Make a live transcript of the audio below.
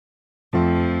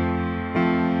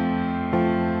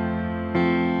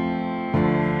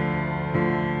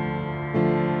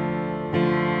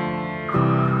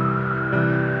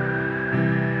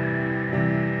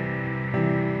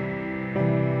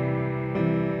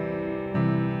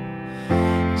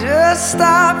Just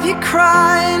stop your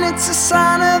crying, it's a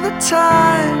sign of the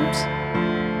times.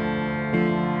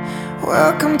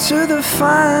 Welcome to the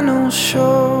final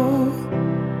show.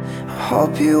 I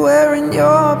hope you're wearing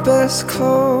your best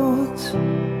clothes.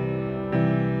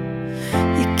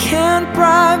 You can't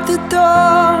bribe the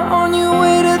door on your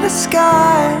way to the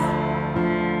sky.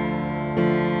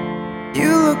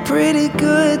 You look pretty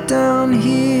good down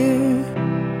here,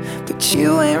 but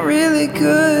you ain't really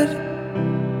good.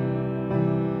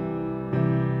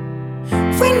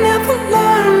 We never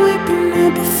learned, we've been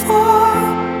here before.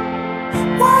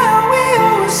 Why are we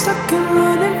always stuck and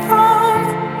running from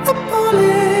the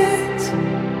bullets?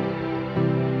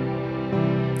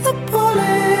 The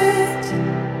bullets.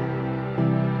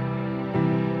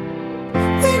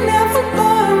 We never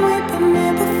learned, we've been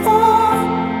here before.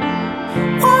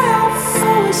 Why are we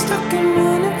always stuck and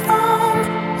running from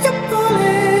your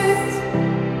bullets?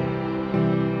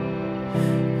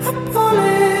 The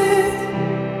bullets.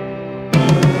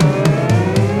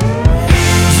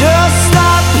 Just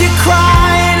stop your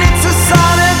crying, it's a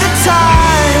sign of the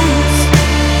times.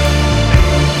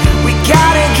 We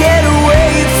gotta get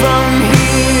away from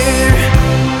here.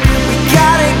 We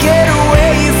gotta get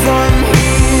away from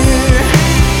here.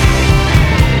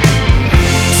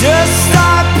 Just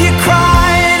stop your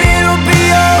crying, it'll be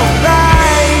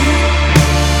alright.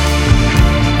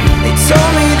 They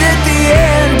told me that the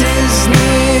end is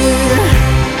near.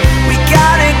 We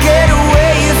gotta get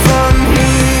away from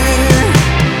here.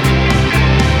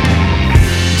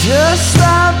 Just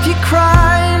stop your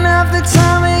crying, have the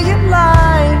time of your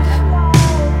life.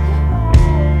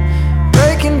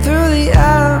 Breaking through the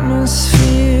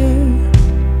atmosphere,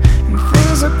 and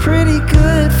things are pretty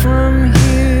good from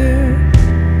here.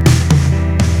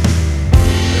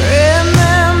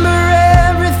 Remember,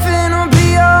 everything will be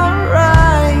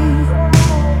alright.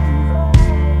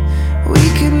 We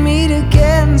could meet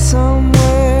again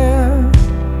somewhere,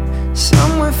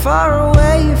 somewhere far away.